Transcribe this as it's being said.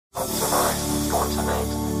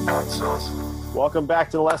Welcome back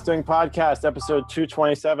to the Less Doing Podcast, episode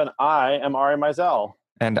 227. I am Ari Meisel.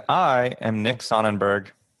 And I am Nick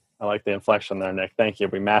Sonnenberg. I like the inflection there, Nick. Thank you.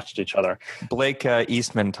 We matched each other. Blake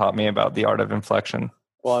Eastman taught me about the art of inflection.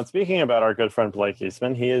 Well, and speaking about our good friend Blake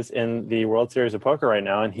Eastman, he is in the World Series of Poker right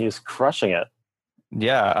now, and he's crushing it.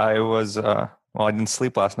 Yeah, I was, I didn't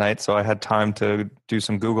sleep last night, so I had time to do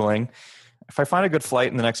some Googling. If I find a good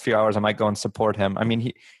flight in the next few hours, I might go and support him. I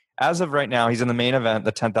mean, as of right now, he's in the main event,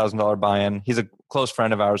 the $10,000 buy-in. He's a close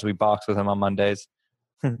friend of ours. We box with him on Mondays.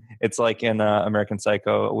 It's like in American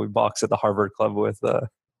Psycho. We box at the Harvard Club with, what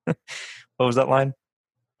was that line?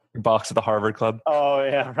 We box at the Harvard Club. Oh,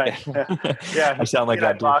 yeah, right. Yeah, I sound like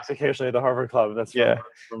that. Box occasionally at the Harvard Club. That's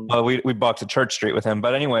we box at Church Street with him.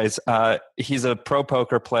 But anyways, he's a pro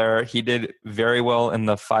poker player. He did very well in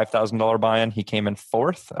the $5,000 buy-in. He came in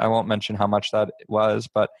fourth. I won't mention how much that was,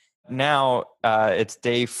 but now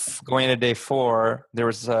it's going into day 4. There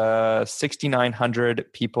was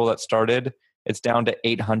 6,900 people that started. It's down to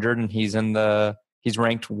 800, and he's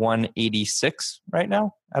ranked 186 right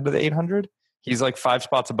now out of the 800. He's like 5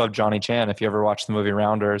 spots above Johnny Chan if you ever watch the movie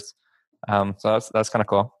Rounders. So that's kind of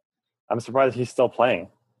cool. I'm surprised he's still playing.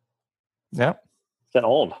 Yeah. He's getting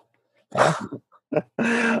old. Yeah.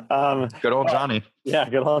 Good old Johnny. Yeah,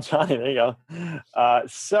 good old Johnny. There you go.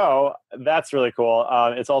 So that's really cool.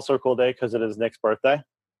 It's also a cool day because it is Nick's birthday.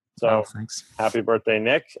 So thanks. Happy birthday,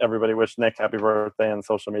 Nick. Everybody wish Nick happy birthday on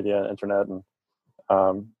social media, internet, and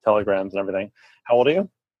telegrams and everything. How old are you?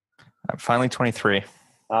 I'm finally 23.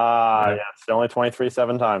 Yes. Only 23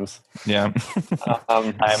 7 times. Yeah. I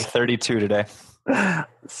am 32 today.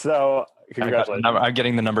 So congratulations. I'm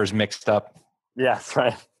getting the numbers mixed up. Yes,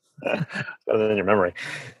 right. Better than your memory.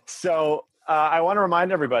 So I want to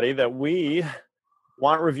remind everybody that we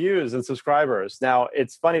want reviews and subscribers. Now,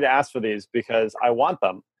 it's funny to ask for these because I want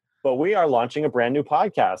them, but we are launching a brand new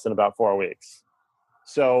podcast in about 4 weeks.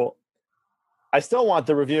 So I still want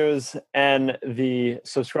the reviews and the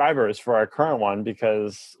subscribers for our current one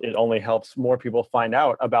because it only helps more people find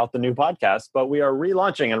out about the new podcast. But we are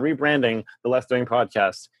relaunching and rebranding the Less Doing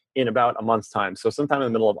Podcast in about a month's time. So sometime in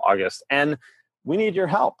the middle of August. And we need your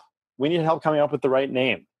help. We need help coming up with the right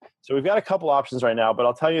name. So we've got a couple options right now, but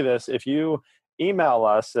I'll tell you this. If you email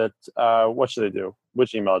us at, what should they do?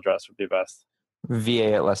 Which email address would be best?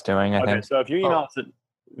 VA at Less Doing, I think. So if you email us at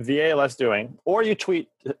VA Less Doing, or you tweet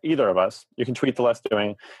either of us, you can tweet the Less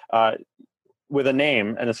Doing with a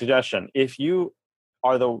name and a suggestion. If you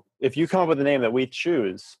come up with a name that we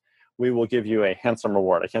choose, we will give you a handsome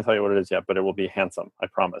reward. I can't tell you what it is yet, but it will be handsome, I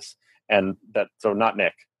promise. And so not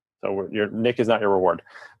Nick. So Nick is not your reward,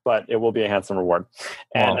 but it will be a handsome reward.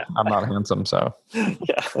 And I'm not handsome, so.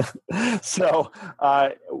 Yeah. So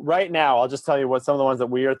right now, I'll just tell you what some of the ones that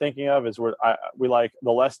we are thinking of is we like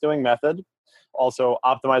the Less Doing method, also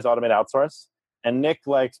optimize, automate, outsource. And Nick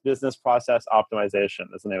likes business process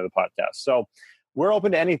optimization is the name of the podcast. So we're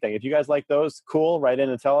open to anything. If you guys like those, cool, write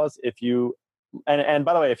in and tell us. And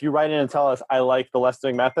by the way, if you write in and tell us, I like the Less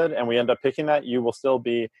Doing method, and we end up picking that, you will still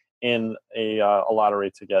be in a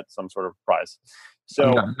lottery to get some sort of prize.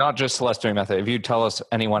 So not just Less Doing method. If you tell us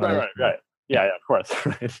anyone, right. Yeah, of course.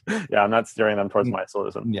 Right. Yeah, I'm not steering them towards my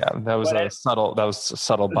solution. Yeah, that was a subtle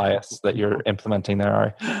bias that you're implementing there,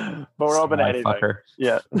 Ari. But we're open to anything. Fucker.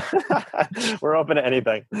 Yeah, we're open to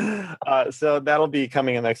anything. So that'll be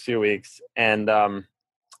coming in the next few weeks, and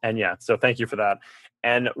yeah. So thank you for that.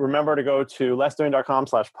 And remember to go to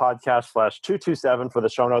lessdoing.com/podcast/227 for the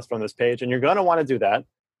show notes from this page. And you're going to want to do that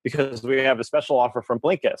because we have a special offer from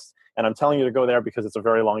Blinkist. And I'm telling you to go there because it's a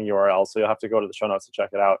very long URL. So you'll have to go to the show notes to check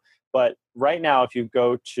it out. But right now, if you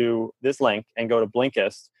go to this link and go to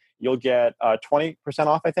Blinkist, you'll get 20%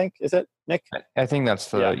 off, I think. Is it, Nick? I think that's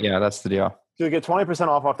that's the deal. So you get 20%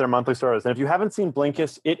 off their monthly service. And if you haven't seen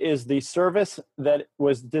Blinkist, it is the service that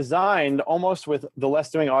was designed almost with the Less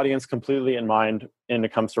Doing audience completely in mind when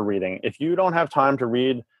it comes to reading. If you don't have time to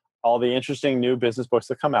read all the interesting new business books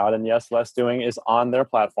that come out, and yes, Less Doing is on their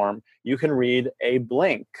platform, you can read a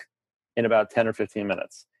blink in about 10 or 15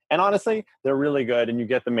 minutes. And honestly, they're really good, and you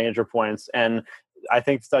get the major points. And I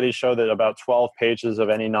think studies show that about 12 pages of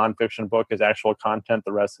any nonfiction book is actual content.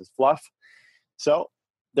 The rest is fluff. So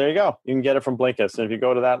there you go. You can get it from Blinkist. And if you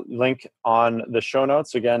go to that link on the show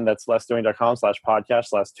notes, again, that's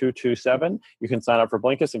lessdoing.com/podcast/227. You can sign up for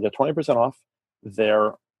Blinkist and get 20% off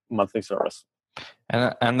their monthly service.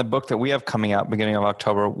 And the book that we have coming out beginning of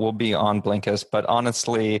October will be on Blinkist. But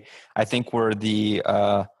honestly, I think we're the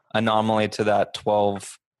anomaly to that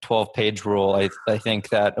 12-page rule. I think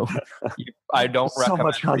that I don't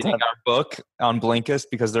recommend reading our book on Blinkist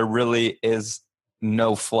because there really is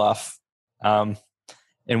no fluff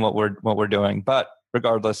in what we're doing. But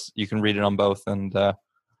regardless, you can read it on both and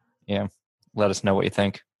let us know what you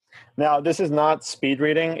think. Now, this is not speed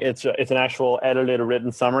reading. It's an actual edited,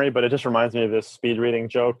 written summary, but it just reminds me of this speed reading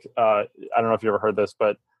joke. I don't know if you ever heard this,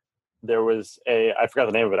 but there was I forgot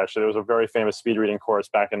the name of it actually. There was a very famous speed reading course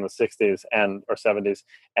back in the 60s or 70s,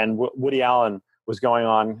 and Woody Allen was going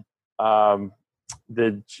on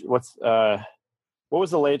what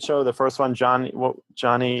was the Late Show? The first one, Johnny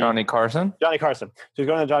Carson. Johnny Carson. So he's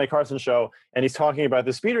going to the Johnny Carson show, and he's talking about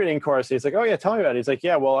the speed reading course. He's like, "Oh yeah, tell me about it." He's like,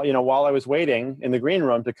 "Yeah, well, while I was waiting in the green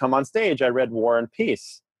room to come on stage, I read War and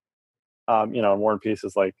Peace. War and Peace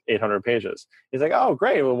is like 800 pages." He's like, "Oh,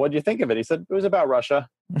 great. Well, what do you think of it?" He said, "It was about Russia."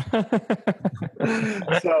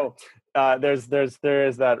 So there is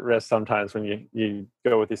that risk sometimes when you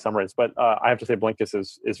go with these summaries. But I have to say, Blinkist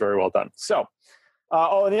is very well done. So.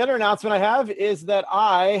 And the other announcement I have is that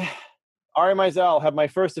I, Ari Meisel, have my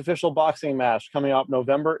first official boxing match coming up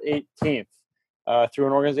November 18th through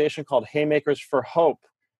an organization called Haymakers for Hope,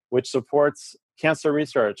 which supports cancer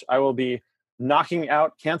research. I will be knocking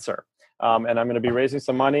out cancer, and I'm going to be raising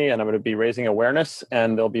some money, and I'm going to be raising awareness,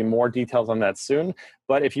 and there'll be more details on that soon.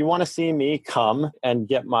 But if you want to see me come and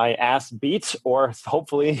get my ass beat or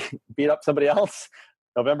hopefully beat up somebody else,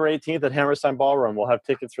 November 18th at Hammerstein Ballroom, we'll have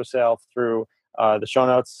tickets for sale through the show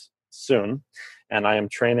notes soon, and I am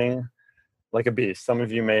training like a beast. Some of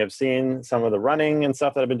you may have seen some of the running and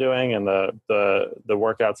stuff that I've been doing, and the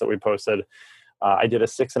workouts that we posted. I did a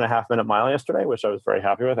 6.5 minute mile yesterday, which I was very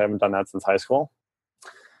happy with. I haven't done that since high school,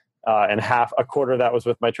 and a quarter of that was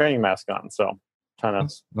with my training mask on. So,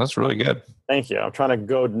 that's really good. Thank you. I'm trying to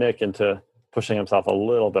goad Nick into pushing himself a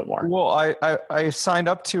little bit more. Well, I signed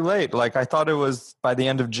up too late. Like I thought it was by the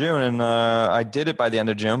end of June, and I did it by the end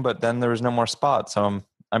of June, but then there was no more spots, so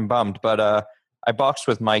I'm bummed. But I boxed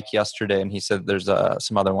with Mike yesterday, and he said there's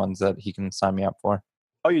some other ones that he can sign me up for.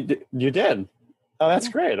 Oh, you did? Oh, that's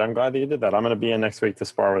great. I'm glad that you did that. I'm going to be in next week to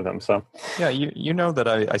spar with him. So yeah, you know that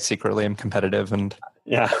I secretly am competitive, and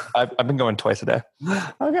yeah, I've been going twice a day.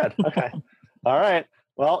 Oh, good. Okay. All right.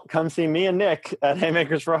 Well, come see me and Nick at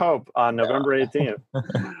Haymakers for Hope on November 18th.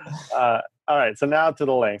 All right. So now to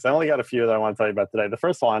the links. I only got a few that I want to tell you about today. The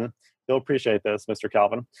first one, you'll appreciate this, Mr.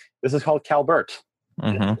 Calvin. This is called Calbert.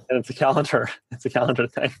 Mm-hmm. And it's a calendar. It's a calendar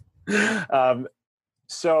thing.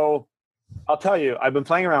 So I'll tell you, I've been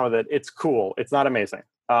playing around with it. It's cool. It's not amazing.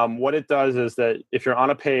 What it does is that if you're on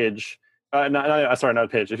a page, not a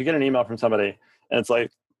page. If you get an email from somebody and it's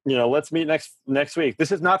like, let's meet next week.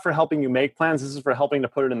 This is not for helping you make plans. This is for helping to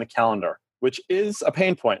put it in the calendar, which is a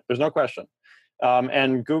pain point. There's no question.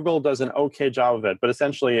 And Google does an okay job of it, but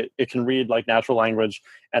essentially it can read like natural language,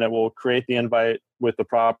 and it will create the invite with the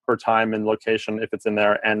proper time and location if it's in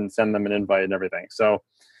there, and send them an invite and everything. So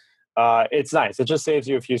it's nice. It just saves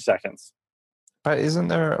you a few seconds. But isn't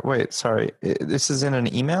there? Wait, sorry. This is in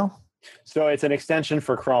an email? So it's an extension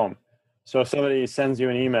for Chrome. So if somebody sends you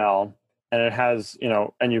an email and it has,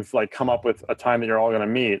 and you've like come up with a time that you're all going to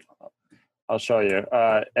meet, I'll show you.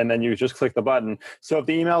 And then you just click the button. So if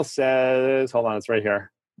the email says, hold on, it's right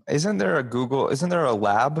here. Isn't there a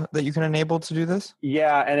lab that you can enable to do this?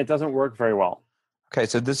 Yeah, and it doesn't work very well. Okay,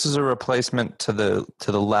 so this is a replacement to the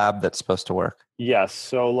lab that's supposed to work. Yes.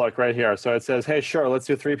 So look right here. So it says, hey, sure, let's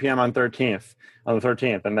do 3 p.m. on the 13th.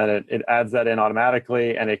 And then it adds that in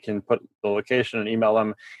automatically, and it can put the location and email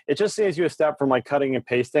them. It just saves you a step from like cutting and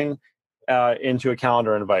pasting into a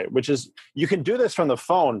calendar invite, which is, you can do this from the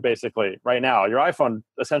phone basically right now. Your iPhone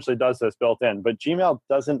essentially does this built in, but Gmail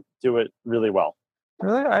doesn't do it really well.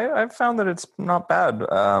 Really? I've found that it's not bad.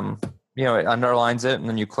 It underlines it, and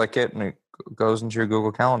then you click it, and it goes into your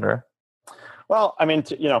Google Calendar. Well, I mean,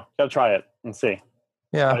 gotta try it and see.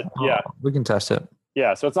 Yeah, we can test it.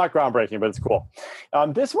 Yeah, so it's not groundbreaking, but it's cool.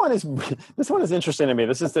 This one is interesting to me.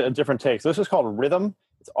 This is a different take. So this is called Rhythm.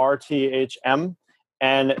 It's RTHM,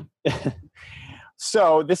 and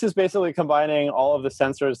so this is basically combining all of the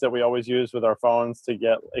sensors that we always use with our phones to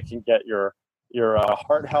get. It can get your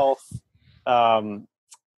heart health,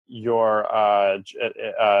 your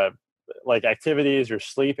like activities, your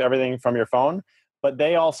sleep, everything from your phone. But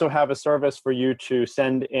they also have a service for you to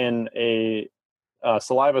send in a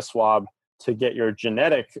saliva swab to get your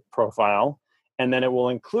genetic profile, and then it will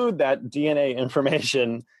include that DNA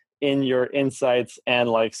information in your insights and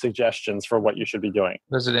like suggestions for what you should be doing.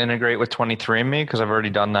 Does it integrate with 23andMe? Because I've already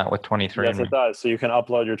done that with 23andMe. Yes, it does. So you can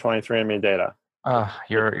upload your 23andMe data.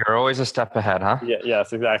 You're always a step ahead, huh? Yeah,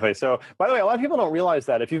 yes, exactly. So, by the way, a lot of people don't realize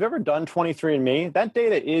that if you've ever done 23andMe, that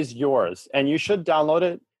data is yours, and you should download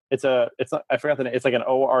it. I forgot the name. It's like an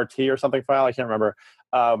ORT or something file. I can't remember.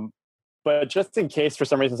 But just in case for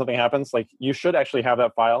some reason something happens, like you should actually have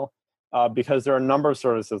that file. because there are a number of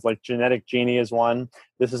services, like Genetic Genie is one.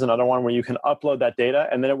 This is another one where you can upload that data,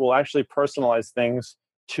 and then it will actually personalize things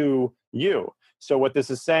to you. So what this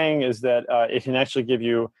is saying is that it can actually give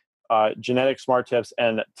you genetic smart tips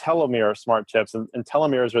and telomere smart tips. And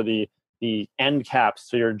telomeres are the end caps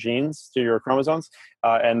to your genes, to your chromosomes,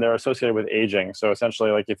 and they're associated with aging. So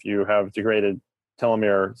essentially, like if you have degraded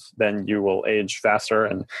telomeres, then you will age faster.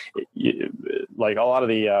 And like a lot of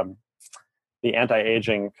the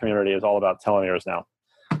anti-aging community is all about telomeres now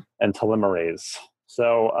and telomerase.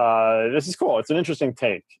 So this is cool. It's an interesting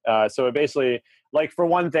take. So it basically, like for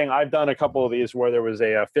one thing, I've done a couple of these where there was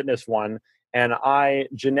a fitness one, and I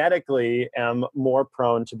genetically am more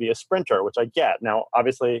prone to be a sprinter, which I get. Now,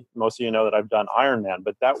 obviously, most of you know that I've done Ironman,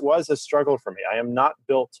 but that was a struggle for me. I am not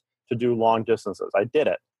built to do long distances. I did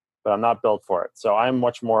it, but I'm not built for it. So I'm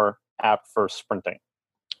much more apt for sprinting.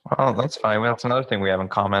 Well, that's fine. Well, that's another thing we have in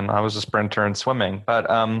common. I was a sprinter in swimming, but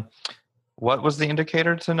what was the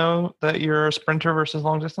indicator to know that you're a sprinter versus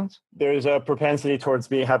long distance? There's a propensity towards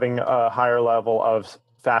me having a higher level of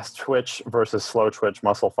fast twitch versus slow twitch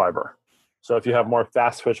muscle fiber. So if you have more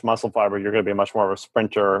fast twitch muscle fiber, you're going to be much more of a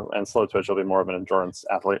sprinter, and slow twitch will be more of an endurance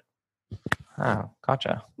athlete. Oh,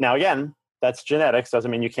 gotcha. Now, again, that's genetics. Doesn't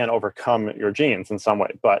mean you can't overcome your genes in some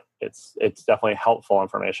way, but it's definitely helpful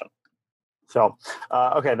information. So,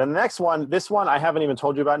 okay, the next one, this one I haven't even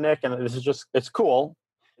told you about, Nick, and this is just, it's cool.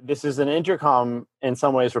 This is an intercom in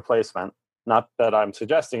some ways replacement. Not that I'm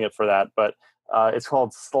suggesting it for that, but it's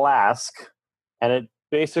called Slask, and it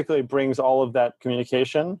basically brings all of that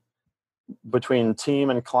communication between team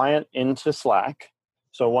and client into Slack.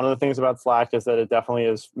 So one of the things about Slack is that it definitely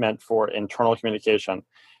is meant for internal communication.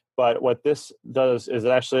 But what this does is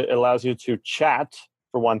it allows you to chat,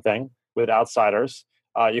 for one thing, with outsiders.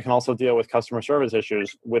 You can also deal with customer service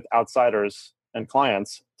issues with outsiders and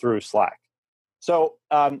clients through Slack. So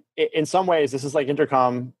in some ways, this is like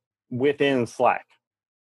intercom within Slack.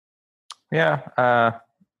 Yeah,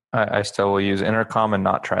 I still will use intercom and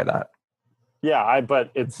not try that. Yeah,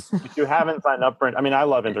 but it's if you haven't signed up for it. I mean, I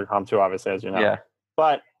love intercom too, obviously, as you know. Yeah.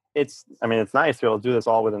 But it's nice to be able to do this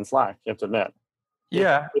all within Slack. You have to admit.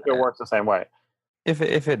 Yeah. If it works the same way. If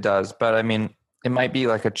it does, but I mean, it might be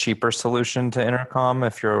like a cheaper solution to intercom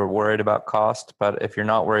if you're worried about cost. But if you're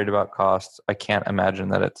not worried about cost, I can't imagine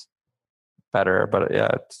that it's better. But yeah,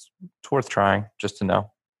 it's worth trying just to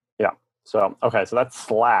know. Yeah. So okay, so that's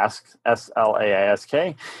Slask, Slaask,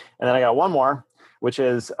 and then I got one more, which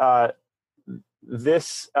is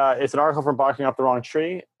this. It's an article from Barking Up the Wrong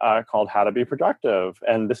Tree called "How to Be Productive,"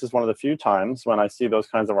 and this is one of the few times when I see those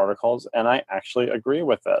kinds of articles, and I actually agree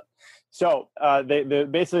with it. So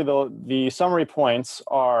basically the summary points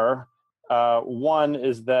are one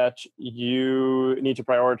is that you need to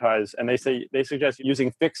prioritize, and they suggest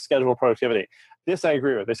using fixed schedule productivity. This I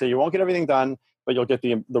agree with. They say you won't get everything done, but you'll get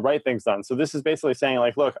the right things done. So this is basically saying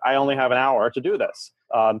like, look, I only have an hour to do this.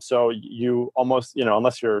 So you almost,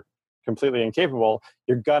 unless you're completely incapable,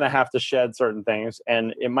 you're gonna have to shed certain things,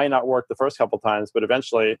 and it might not work the first couple times, but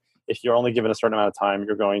eventually, if you're only given a certain amount of time,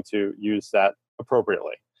 you're going to use that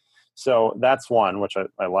appropriately. So that's one, which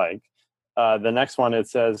I like. The next one it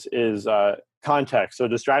says is context. So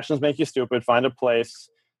distractions make you stupid. Find a place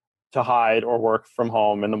to hide or work from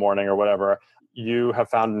home in the morning or whatever. You have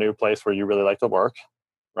found a new place where you really like to work,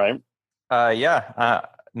 right? Yeah.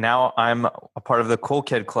 Now I'm a part of the Cool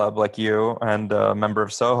Kid Club like you and a member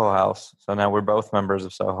of Soho House. So now we're both members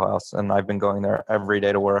of Soho House, and I've been going there every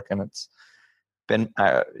day to work, and it's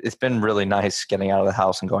been really nice getting out of the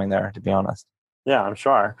house and going there, to be honest. Yeah, I'm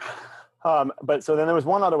sure. But so then there was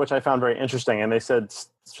one other which I found very interesting, and they said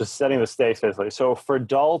just setting the stakes basically. So for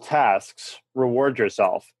dull tasks, reward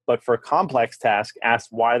yourself, but for complex tasks, ask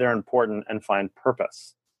why they're important and find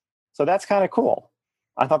purpose. So that's kind of cool.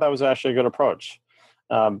 I thought that was actually a good approach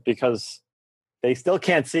because they still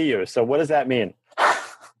can't see you. So what does that mean? I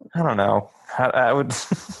don't know. I would.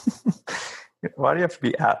 Why do you have to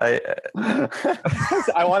be? I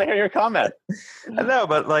want to hear your comment. I know,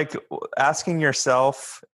 but like asking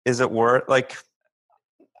yourself, is it worth? Like,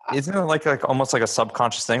 isn't it like almost like a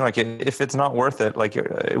subconscious thing? Like, if it's not worth it, like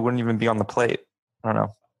it wouldn't even be on the plate. I don't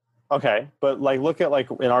know. Okay, but like look at like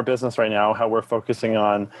in our business right now, how we're focusing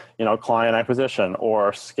on client acquisition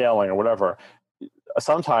or scaling or whatever.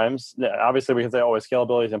 Sometimes, obviously, we can say, "Oh,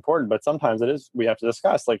 scalability is important," but sometimes it is. We have to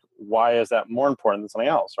discuss like why is that more important than something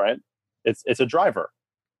else, right? It's a driver.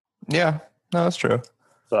 Yeah, no, that's true.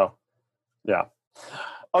 So, yeah.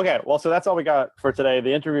 Okay, well, so that's all we got for today.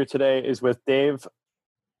 The interview today is with Dave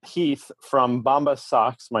Heath from Bombas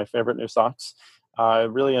Socks, my favorite new socks.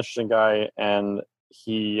 Really interesting guy, and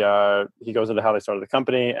he goes into how they started the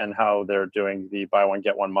company and how they're doing the buy one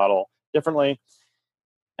get one model differently.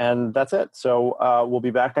 And that's it. So we'll be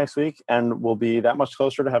back next week, and we'll be that much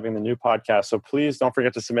closer to having the new podcast. So please don't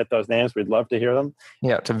forget to submit those names. We'd love to hear them.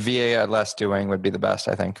 Yeah, to VA at less doing would be the best,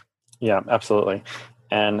 I think. Yeah, absolutely.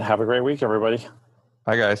 And have a great week, everybody.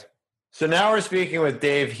 Bye, guys. So now we're speaking with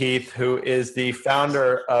Dave Heath, who is the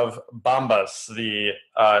founder of Bombas, the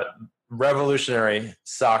revolutionary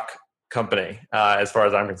sock company, as far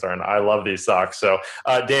as I'm concerned. I love these socks. So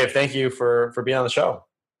Dave, thank you for being on the show.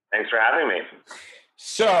 Thanks for having me.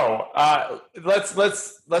 So let's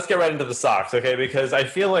get right into the socks, okay? Because I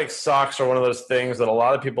feel like socks are one of those things that a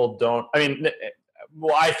lot of people don't. I mean,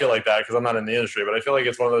 well, I feel like that because I'm not in the industry, but I feel like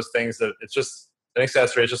it's one of those things that it's just an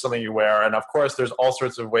accessory. It's just something you wear, and of course, there's all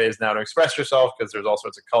sorts of ways now to express yourself because there's all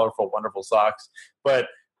sorts of colorful, wonderful socks. But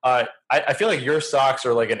I feel like your socks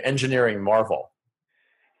are like an engineering marvel.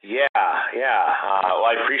 Yeah. Well,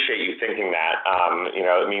 I appreciate you thinking that.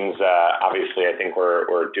 It means obviously I think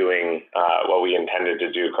we're doing what we intended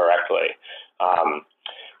to do correctly.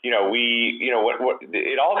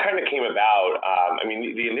 It all kind of came about.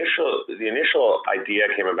 The initial idea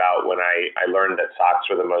came about when I learned that socks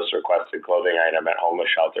were the most requested clothing item at homeless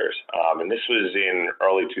shelters, and this was in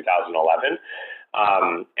early 2011.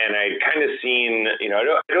 And I'd kind of seen,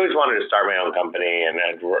 I'd always wanted to start my own company, and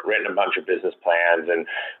I'd written a bunch of business plans, and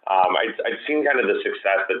I'd seen kind of the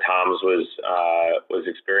success that Tom's was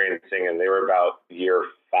experiencing, and they were about year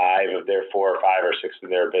 5 of their 4 or 5 or 6 of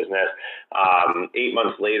their business. 8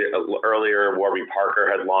 months earlier, Warby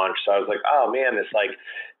Parker had launched, so I was like, oh man, this like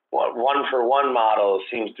one-for-one model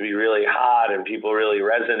seems to be really hot and people really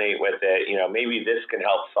resonate with it. Maybe this can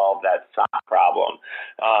help solve that sock problem.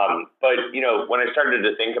 But when I started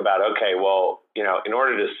to think about, okay, well, in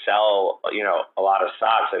order to sell, a lot of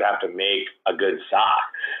socks, I'd have to make a good sock.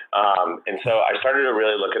 And so I started to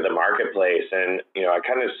really look at the marketplace, and, I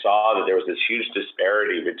kind of saw that there was this huge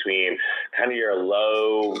disparity between kind of your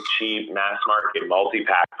low, cheap, mass market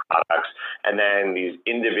multi-pack products and then these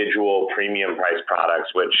individual premium price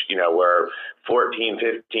products, which, were $14,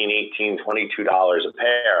 $15, $18, $22 a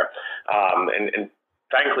pair. And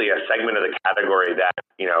frankly, a segment of the category that,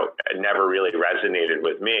 never really resonated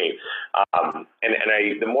with me.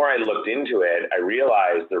 The more I looked into it, I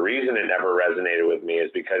realized the reason it never resonated with me is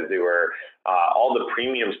because they were, all the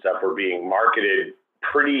premium stuff were being marketed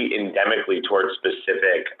pretty endemically towards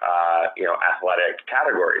specific, athletic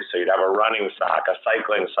categories. So you'd have a running sock, a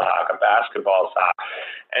cycling sock, a basketball sock.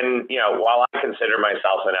 And, while I consider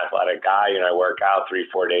myself an athletic guy, I work out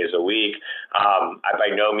 3-4 days a week, I by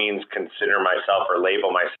no means consider myself or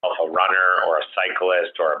label myself a runner or a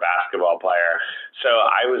cyclist or a basketball player. So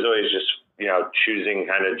I was always just, choosing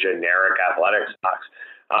kind of generic athletic socks.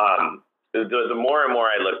 The more and more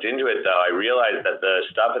I looked into it, though, I realized that the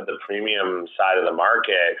stuff at the premium side of the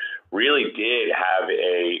market really did have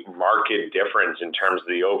a marked difference in terms of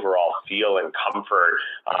the overall feel and comfort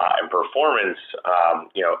and performance,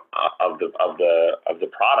 of the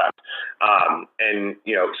product.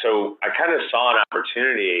 So I kind of saw an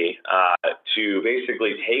opportunity to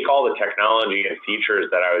basically take all the technology and features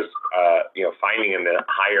that I was, finding in the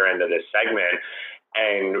higher end of this segment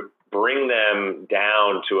and bring them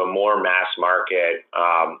down to a more mass market,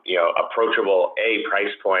 approachable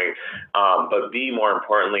price point, but B, more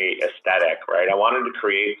importantly, aesthetic, right? I wanted to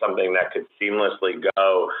create something that could seamlessly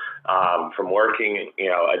go from working,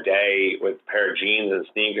 a day with a pair of jeans and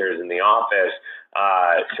sneakers in the office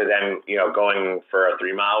to then, going for a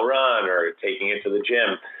 3-mile run or taking it to the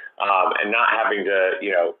gym and not having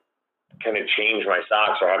to, kind of change my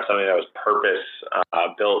socks or have something that was purpose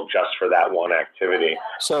built just for that one activity.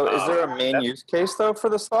 So is there a main use case though for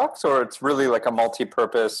the socks, or it's really like a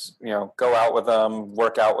multi-purpose, go out with them,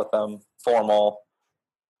 work out with them, formal?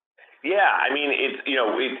 Yeah, I mean, it's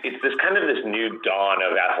this kind of this new dawn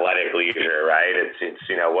of athletic leisure, right? It's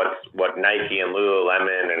what Nike and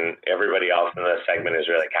Lululemon and everybody else in the segment is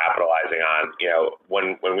really capitalizing on.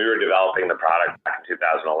 When we were developing the product back in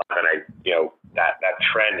 2011, that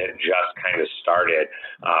trend had just kind of started,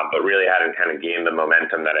 but really hadn't kind of gained the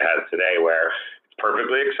momentum that it has today, where it's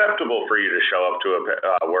perfectly acceptable for you to show up to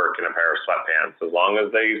work in a pair of sweatpants as long as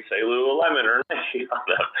they say Lululemon or Nike on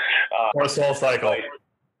them. Or Soul Cycle.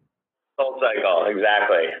 Soul Cycle,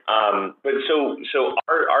 exactly. But so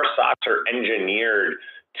our socks are engineered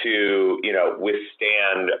to,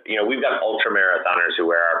 withstand, we've got ultra marathoners who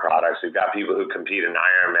wear our products. We've got people who compete in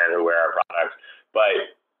Ironman who wear our products.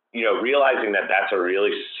 But, realizing that that's a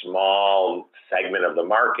really small segment of the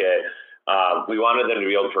market, We wanted them to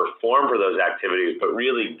be able to perform for those activities, but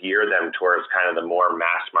really gear them towards kind of the more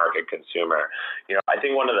mass market consumer. I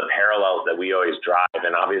think one of the parallels that we always drive,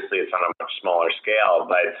 and obviously it's on a much smaller scale,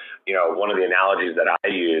 but, one of the analogies that I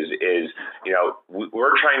use is,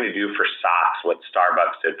 we're trying to do for socks what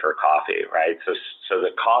Starbucks did for coffee, right? So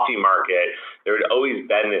the coffee market, there had always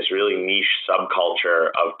been this really niche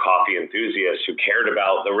subculture of coffee enthusiasts who cared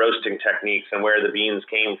about the roasting techniques and where the beans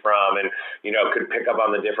came from and, could pick up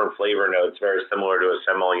on the different flavor notes, very similar to a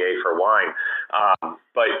sommelier for wine.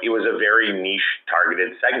 But it was a very niche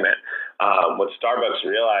targeted segment. What Starbucks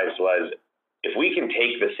realized was, if we can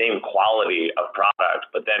take the same quality of product,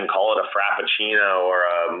 but then call it a Frappuccino or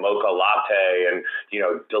a mocha latte and,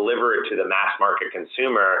 deliver it to the mass market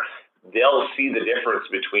consumer, they'll see the difference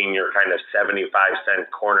between your kind of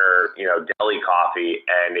 75-cent corner, deli coffee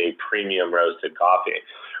and a premium roasted coffee.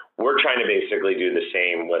 We're trying to basically do the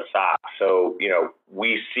same with socks. So,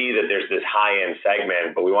 we see that there's this high-end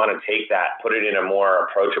segment, but we want to take that, put it in a more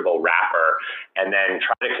approachable wrapper, and then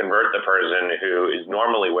try to convert the person who is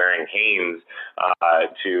normally wearing Hanes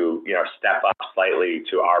to, step up slightly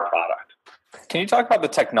to our product. Can you talk about the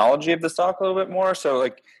technology of the sock a little bit more? So,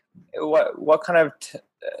 like, what kind of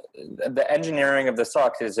the engineering of the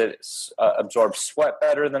sock? Is it absorb sweat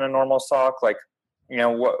better than a normal sock? Like,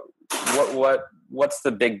 what's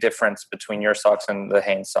the big difference between your socks and the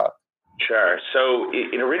Hanes sock? Sure. So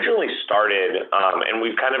it originally started, and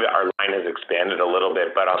we've kind of, our line has expanded a little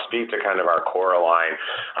bit, but I'll speak to kind of our core line.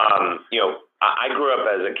 I grew up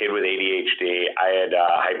as a kid with ADHD. I had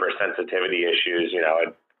hypersensitivity issues,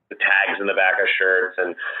 the tags in the back of shirts,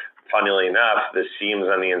 and funnily enough, the seams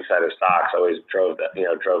on the inside of socks always drove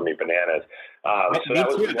me bananas.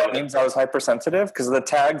 That means I was hypersensitive because the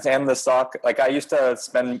tags and the sock. Like, I used to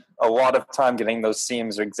spend a lot of time getting those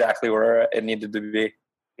seams exactly where it needed to be.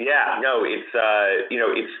 Yeah, no, it's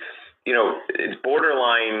it's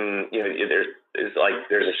borderline. There's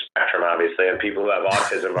a spectrum, obviously, and people who have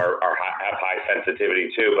autism have high sensitivity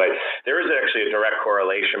too. But there is actually a direct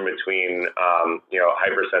correlation between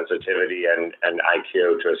hypersensitivity and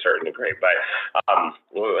IQ to a certain degree. But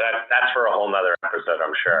that's for a whole nother episode,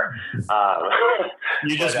 I'm sure.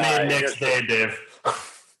 You just made next day, Dave.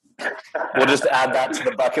 We'll just add that to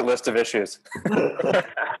the bucket list of issues.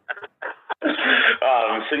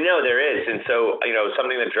 So no, there is. And so,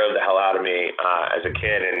 something that drove the hell out of me as a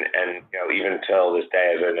kid and even till this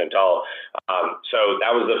day as an adult. So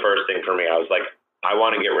that was the first thing for me. I was like, I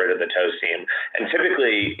want to get rid of the toe seam. And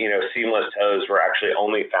typically, seamless toes were actually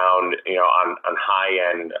only found, on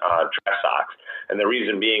high-end dress socks. And the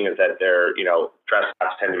reason being is that they're, dress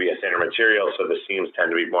socks tend to be a thinner material, so the seams tend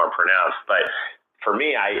to be more pronounced. But for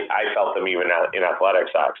me, I felt them even in athletic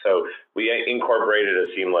socks. So we incorporated a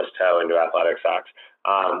seamless toe into athletic socks.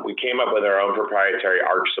 We came up with our own proprietary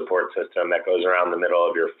arch support system that goes around the middle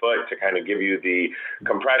of your foot to kind of give you the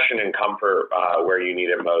compression and comfort where you need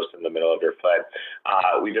it most in the middle of your foot.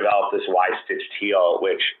 We developed this Y-stitch heel,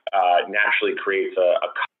 which naturally creates a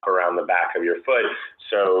cuff around the back of your foot.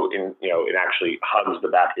 So, it actually hugs the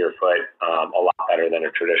back of your foot a lot better than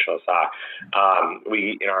a traditional sock.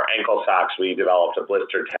 In our ankle socks, we developed a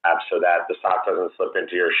blister tab so that the sock doesn't slip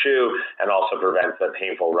into your shoe and also prevents the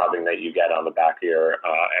painful rubbing that you get on the back of your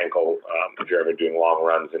ankle if you're ever doing long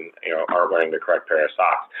runs and aren't wearing the correct pair of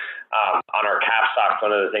socks. On our calf socks,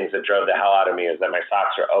 one of the things that drove the hell out of me is that my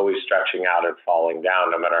socks are always stretching out and falling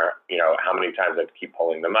down, no matter how many times I keep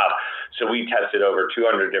pulling them up. So we tested over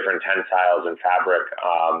 200 different tensiles and fabric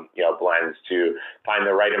blends to find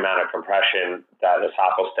the right amount of compression that the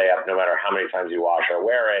sock will stay up no matter how many times you wash or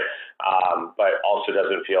wear it, but also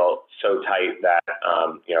doesn't feel so tight that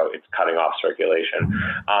it's cutting off circulation.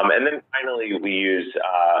 And then finally, we use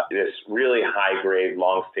this really high grade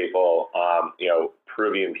long staple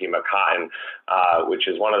Peruvian Pima cotton, which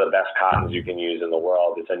is one of the best cottons you can use in the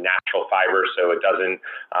world. It's a natural fiber, so it doesn't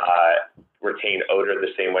retain odor the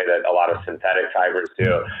same way that a lot of synthetic fibers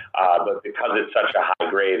do. But because it's such a high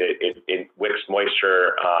grade, it wicks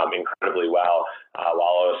moisture incredibly well,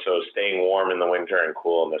 while also staying warm in the winter and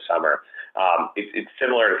cool in the summer. It's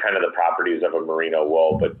similar to kind of the properties of a merino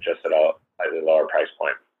wool, but just at a slightly lower price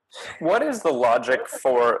point. What is the logic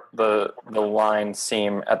for the line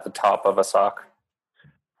seam at the top of a sock?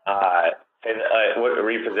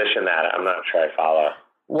 Reposition that. I'm not sure I follow.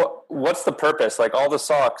 What's the purpose? Like, all the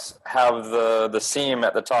socks have the seam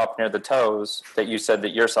at the top near the toes that you said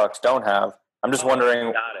that your socks don't have. I'm just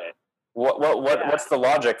wondering, got it. What's the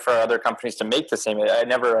logic for other companies to make the seam? I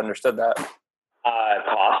never understood that.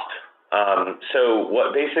 Cost. So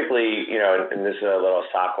what basically, and this is a little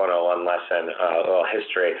sock 101 lesson, a little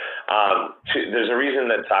history. There's a reason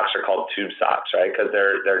that socks are called tube socks, right? Because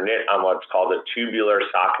they're knit on what's called a tubular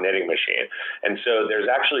sock knitting machine. And so there's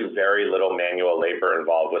actually very little manual labor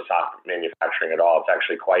involved with sock manufacturing at all. It's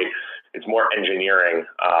actually it's more engineering,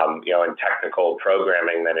 and technical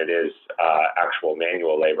programming than it is actual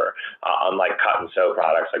manual labor, unlike cut and sew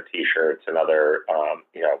products like T-shirts and other,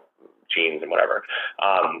 jeans and whatever.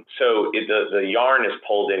 So the yarn is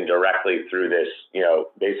pulled in directly through this,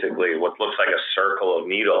 basically what looks like a circle of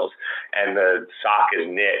needles, and the sock is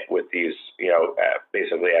knit with these,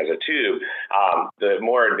 basically as a tube. The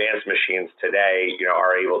more advanced machines today,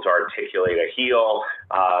 are able to articulate a heel,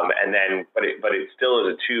 but it still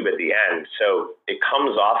is a tube at the end. So it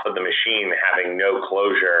comes off of the machine having no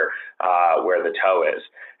closure where the toe is.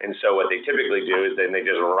 And so what they typically do is then they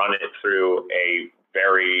just run it through a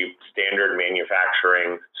very standard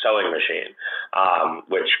manufacturing sewing machine,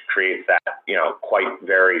 which creates that, quite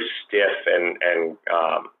very stiff and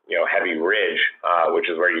heavy ridge, which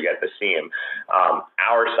is where you get the seam.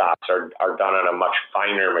 Our socks are done on a much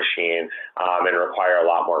finer machine and require a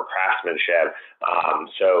lot more craftsmanship.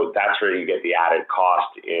 So that's where you get the added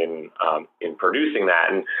cost in producing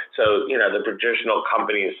that. And so, the traditional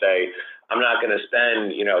companies say, I'm not going to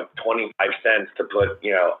spend, 25 cents to put,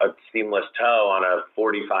 a seamless toe on a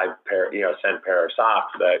 45 cent pair of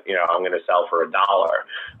socks that, I'm going to sell for $1.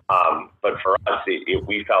 But for us,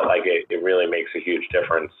 we felt like it really makes a huge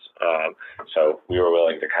difference. So we were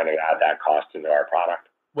willing to kind of add that cost into our product.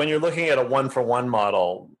 When you're looking at a one-for-one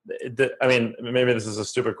model, I mean, maybe this is a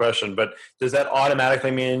stupid question, but does that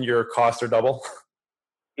automatically mean your costs are double?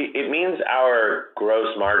 It means our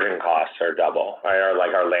gross margin costs are double, right? Or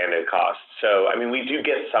like our landed costs. So, I mean, we do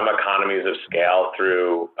get some economies of scale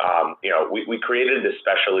through, we created this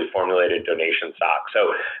specially formulated donation sock.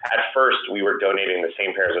 So at first we were donating the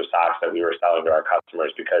same pairs of socks that we were selling to our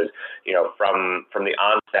customers because, from the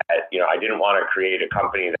onset, I didn't want to create a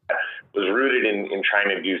company that was rooted in trying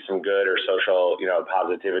to do some good or social,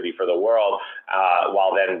 positivity for the world,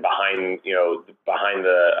 while then behind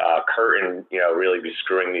the curtain, really be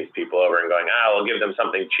screwing these people over and going, we'll give them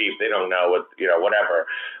something cheap. They don't know what, whatever.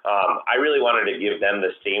 I really wanted to give them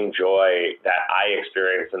the same joy that I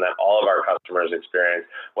experienced and that all of our customers experience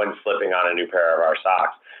when slipping on a new pair of our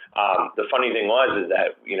socks. The funny thing is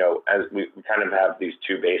that, as we kind of have these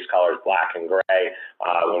two base colors, black and gray,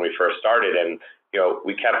 when we first started, and,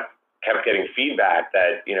 we kept getting feedback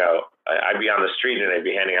that, I'd be on the street and I'd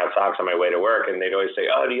be handing out socks on my way to work, and they'd always say,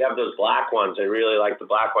 "Oh, do you have those black ones? I really like the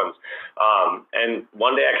black ones." And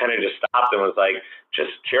one day I kind of just stopped and was like,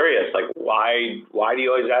 just curious, like, why do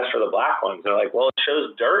you always ask for the black ones? They're like, "Well, it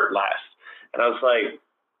shows dirt less." And I was like,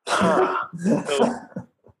 so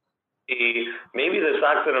maybe the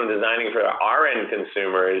socks that I'm designing for our end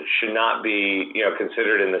consumer should not be,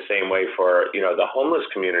 considered in the same way for, the homeless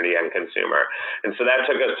community end consumer. And so that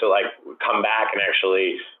took us to come back and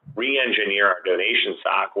actually re-engineer our donation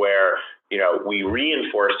sock where, we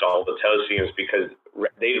reinforced all the toe seams because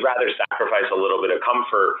they'd rather sacrifice a little bit of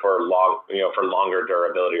comfort for longer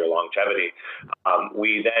durability or longevity.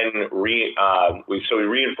 We then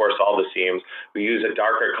reinforced all the seams. We use a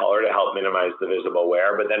darker color to help minimize the visible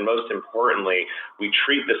wear, but then most importantly, we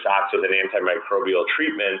treat the socks with an antimicrobial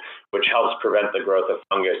treatment, which helps prevent the growth of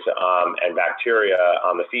fungus and bacteria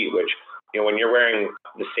on the feet, which, when you're wearing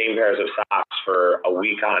the same pairs of socks for a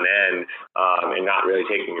week on end and not really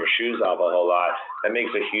taking your shoes off a whole lot, that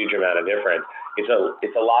makes a huge amount of difference. It's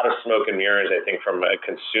a lot of smoke and mirrors, I think, from a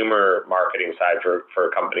consumer marketing side for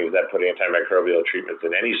companies that put antimicrobial treatments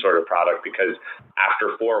in any sort of product, because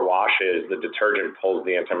after 4 washes, the detergent pulls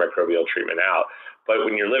the antimicrobial treatment out. But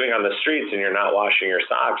when you're living on the streets and you're not washing your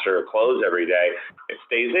socks or clothes every day, it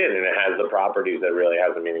stays in and it has the properties that really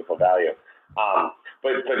has a meaningful value.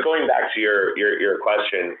 But going back to your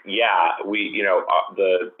question, yeah,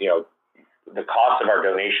 the cost of our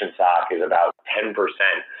donation sock is about 10%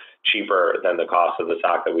 cheaper than the cost of the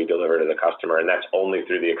sock that we deliver to the customer, and that's only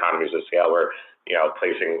through the economies of scale. We're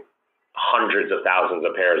placing hundreds of thousands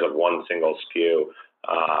of pairs of one single SKU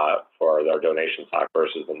for our donation sock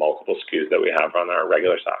versus the multiple SKUs that we have on our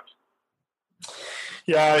regular socks.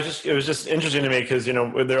 Yeah, it was just interesting to me because,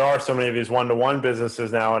 there are so many of these one-to-one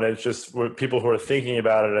businesses now, and it's just people who are thinking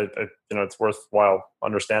about it, it's worthwhile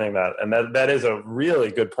understanding that. And that is a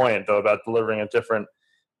really good point, though, about delivering a different,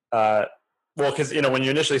 because, when you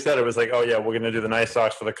initially said it was like, oh, yeah, we're going to do the nice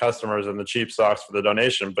socks for the customers and the cheap socks for the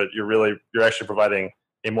donation, but you're actually providing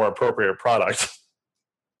a more appropriate product.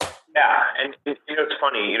 Yeah, and it's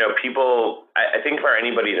funny, people, I think for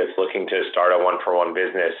anybody that's looking to start a one-for-one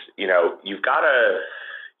business, you've got to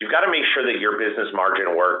you've got to make sure that your business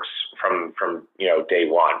margin works from day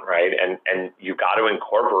one, right? And you've got to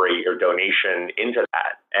incorporate your donation into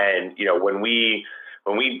that. And when we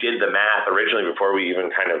did the math originally, before we even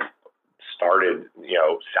kind of started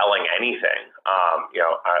selling anything,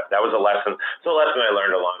 that was a lesson. So a lesson I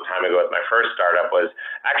learned a long time ago with my first startup was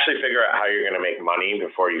actually figure out how you're going to make money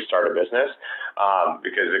before you start a business,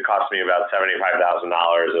 because it cost me about $75,000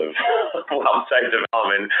 of website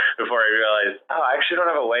development before I realized, I actually don't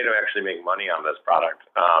have a way to actually make money on this product.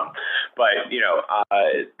 But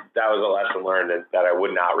that was a lesson learned that I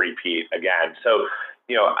would not repeat again. So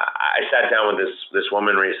I sat down with this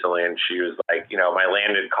woman recently, and she was like, my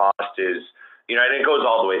landed cost is, and it goes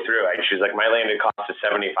all the way through. She's like, my landed cost is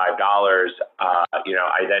 $75.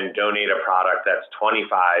 I then donate a product that's $25,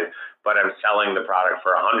 but I'm selling the product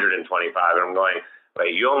for $125. And I'm going,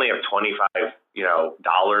 wait, you only have $25,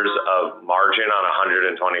 dollars of margin on a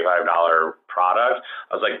 $125 product.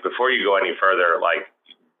 I was like, before you go any further, like,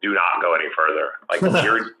 do not go any further. Like,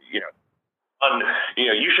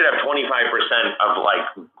 you should have 25% of like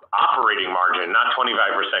operating margin, not 25%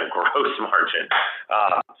 gross margin.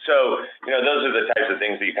 So those are the types of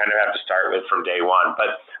things that you kind of have to start with from day one.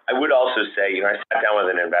 But I would also say, I sat down with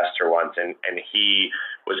an investor once, and he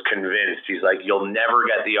was convinced. He's like, you'll never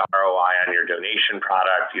get the ROI on your donation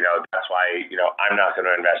product. That's why, I'm not going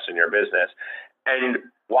to invest in your business. And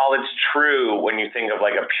while it's true, when you think of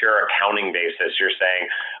like a pure accounting basis, you're saying,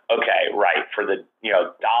 okay, right, for the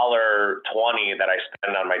 $1.20 that I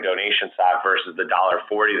spend on my donation stock versus the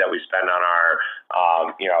 $1.40 that we spend on our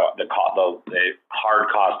the hard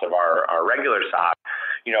cost of our regular stock,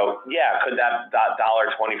 could that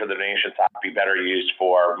 $1.20 for the donation stock be better used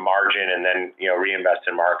for margin and then reinvest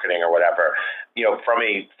in marketing or whatever? From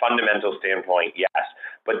a fundamental standpoint, yes.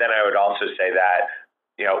 But then I would also say that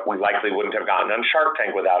we likely wouldn't have gotten on Shark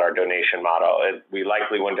Tank without our donation model. We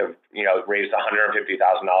likely wouldn't have, raised $150,000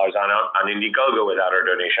 on Indiegogo without our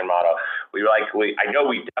donation model. I know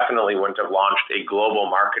we definitely wouldn't have launched a global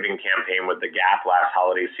marketing campaign with the Gap last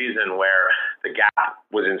holiday season, where the Gap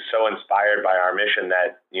was so inspired by our mission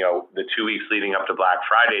that, the 2 weeks leading up to Black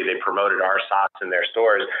Friday, they promoted our socks in their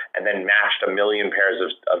stores and then matched 1 million pairs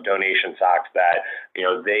of donation socks that,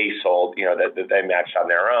 they sold, that they matched on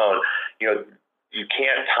their own. You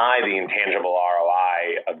can't tie the intangible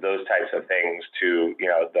ROI of those types of things to,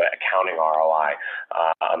 the accounting ROI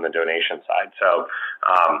on the donation side. So,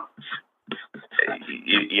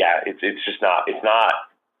 it's just not,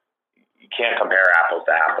 you can't compare apples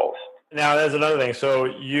to apples. Now, there's another thing. So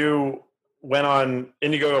you went on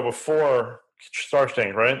Indiegogo before Shark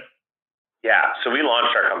Tank, right? Yeah. So we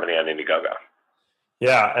launched our company on Indiegogo.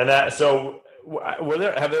 Yeah. And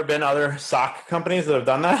have there been other sock companies that have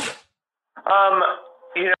done that?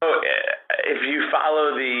 If you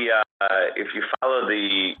follow the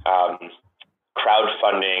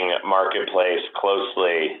crowdfunding marketplace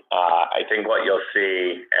closely, I think what you'll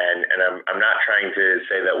see, and I'm not trying to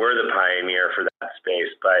say that we're the pioneer for that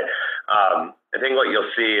space, but I think what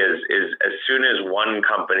you'll see is as soon as one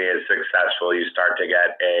company is successful, you start to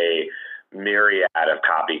get a myriad of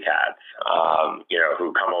copycats,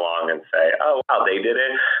 who come along and say, oh, wow, they did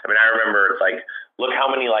it. I mean, I remember it's like, look how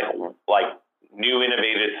many like new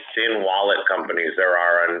innovative thin wallet companies there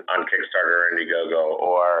are on Kickstarter or Indiegogo,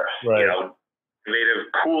 or, right. Innovative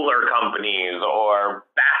cooler companies or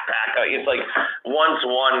backpack. It's like once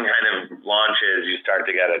one kind of launches, you start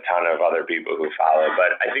to get a ton of other people who follow.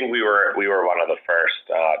 But I think we were one of the first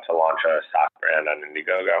to launch a sock brand on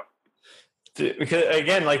Indiegogo. Because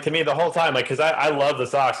again, like to me, the whole time, like, because I love the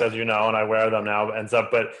socks, as you know, and I wear them now and stuff.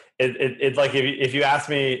 But it's like if you ask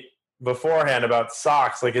me beforehand about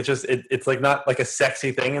socks, like it's like not like a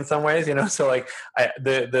sexy thing in some ways, So like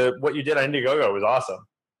the what you did on Indiegogo was awesome.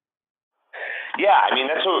 Yeah, I mean,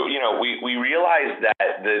 that's what, we realized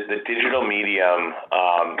that the digital medium,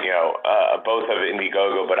 both of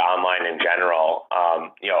Indiegogo, but online in general,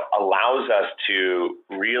 allows us to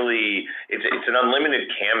really, it's an unlimited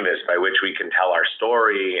canvas by which we can tell our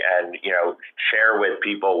story and, share with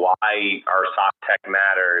people why our sock tech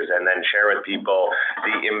matters, and then share with people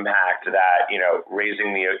the impact that,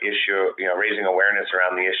 raising the issue, raising awareness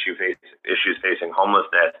around the issues facing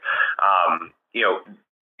homelessness,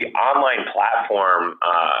 the online platform,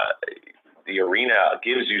 the arena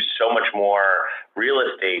gives you so much more real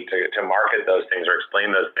estate to market those things or explain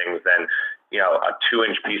those things than, a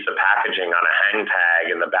 2-inch piece of packaging on a hang tag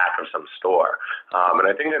in the back of some store. And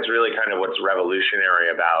I think that's really kind of what's revolutionary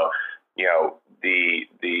about, the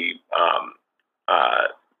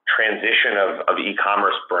transition of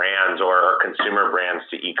e-commerce brands or consumer brands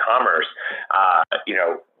to e-commerce.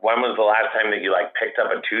 When was the last time that you picked up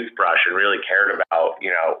a toothbrush and really cared about,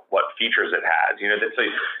 what features it has?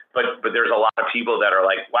 But there's a lot of people that are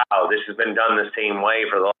like, wow, this has been done the same way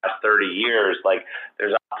for the last 30 years.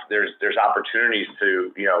 There's opportunities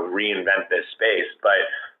to, reinvent this space. But,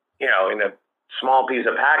 in a small piece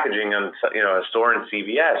of packaging on, a store in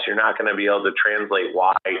CVS, you're not going to be able to translate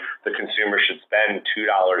why the consumer should spend $2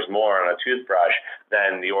 more on a toothbrush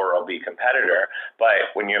than the Oral-B competitor.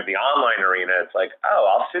 But when you have the online arena, it's like, oh,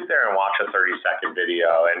 I'll sit there and watch a 30-second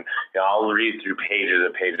video, and I'll read through pages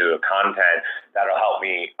and pages of content that'll help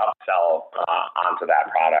me upsell onto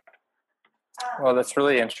that product. Well, that's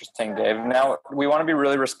really interesting, Dave. Now, we want to be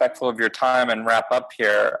really respectful of your time and wrap up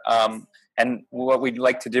here. And what we'd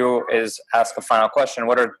like to do is ask a final question.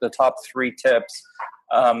 What are the top 3 tips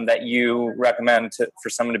that you recommend for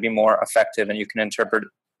someone to be more effective? And you can interpret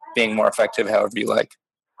being more effective however you like.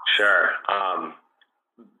 Sure.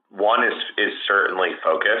 One is certainly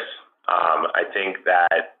focus. I think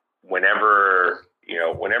that whenever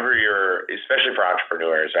you're, especially for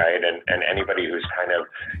entrepreneurs, right, and anybody who's kind of,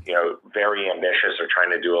 very ambitious or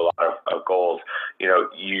trying to do a lot of goals,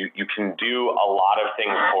 you can do a lot of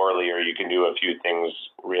things poorly, or you can do a few things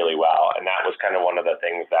really well. And that was kind of one of the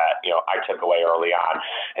things that, I took away early on.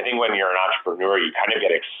 I think when you're an entrepreneur, you kind of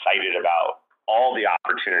get excited about all the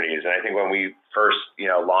opportunities. And I think when we first,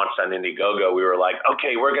 launched on Indiegogo, we were like,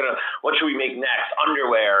 okay, what should we make next?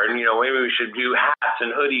 Underwear. And, maybe we should do hats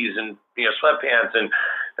and hoodies and, sweatpants. And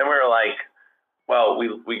then we were like, well,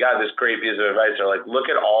 we got this great piece of advice. They're like, look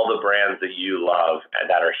at all the brands that you love and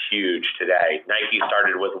that are huge today. Nike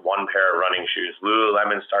started with one pair of running shoes.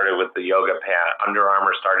 Lululemon started with the yoga pant. Under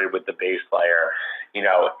Armour started with the base layer.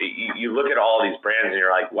 You look at all these brands and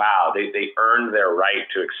you're like, wow, they earned their right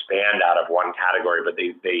to expand out of one category, but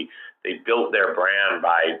they built their brand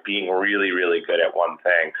by being really, really good at one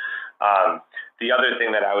thing. The other thing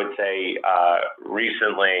that I would say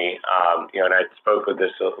recently, and I spoke with this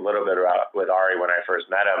a little bit with Ari when I first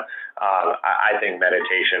met him, I think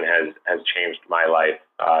meditation has changed my life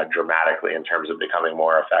dramatically in terms of becoming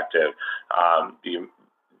more effective.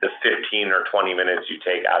 The 15 or 20 minutes you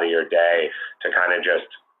take out of your day to kind of just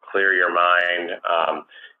clear your mind,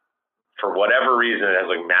 for whatever reason, it has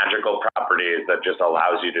magical properties that just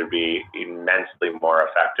allows you to be immensely more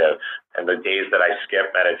effective. And the days that I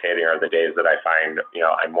skip meditating are the days that I find,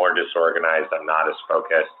 I'm more disorganized, I'm not as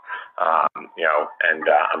focused, and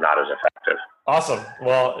I'm not as effective. Awesome.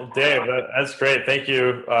 Well, Dave, that's great. Thank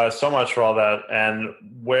you so much for all that. And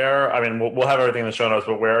we'll have everything in the show notes,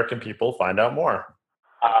 but where can people find out more?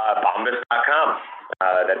 Bombas.com.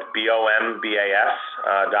 That's BOMBAS.com.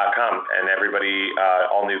 And everybody,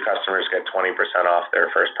 all new customers get 20% off their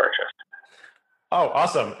first purchase. Oh,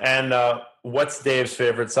 awesome. And what's Dave's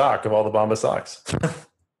favorite sock of all the Bombas socks?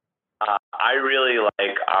 I really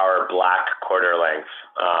like our black quarter length,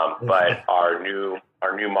 but our new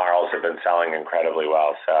models have been selling incredibly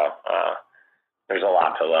well. So there's a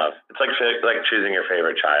lot to love. It's like choosing your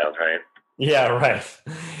favorite child, right? Yeah, right.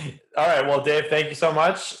 All right. Well, Dave, thank you so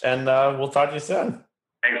much. And we'll talk to you soon.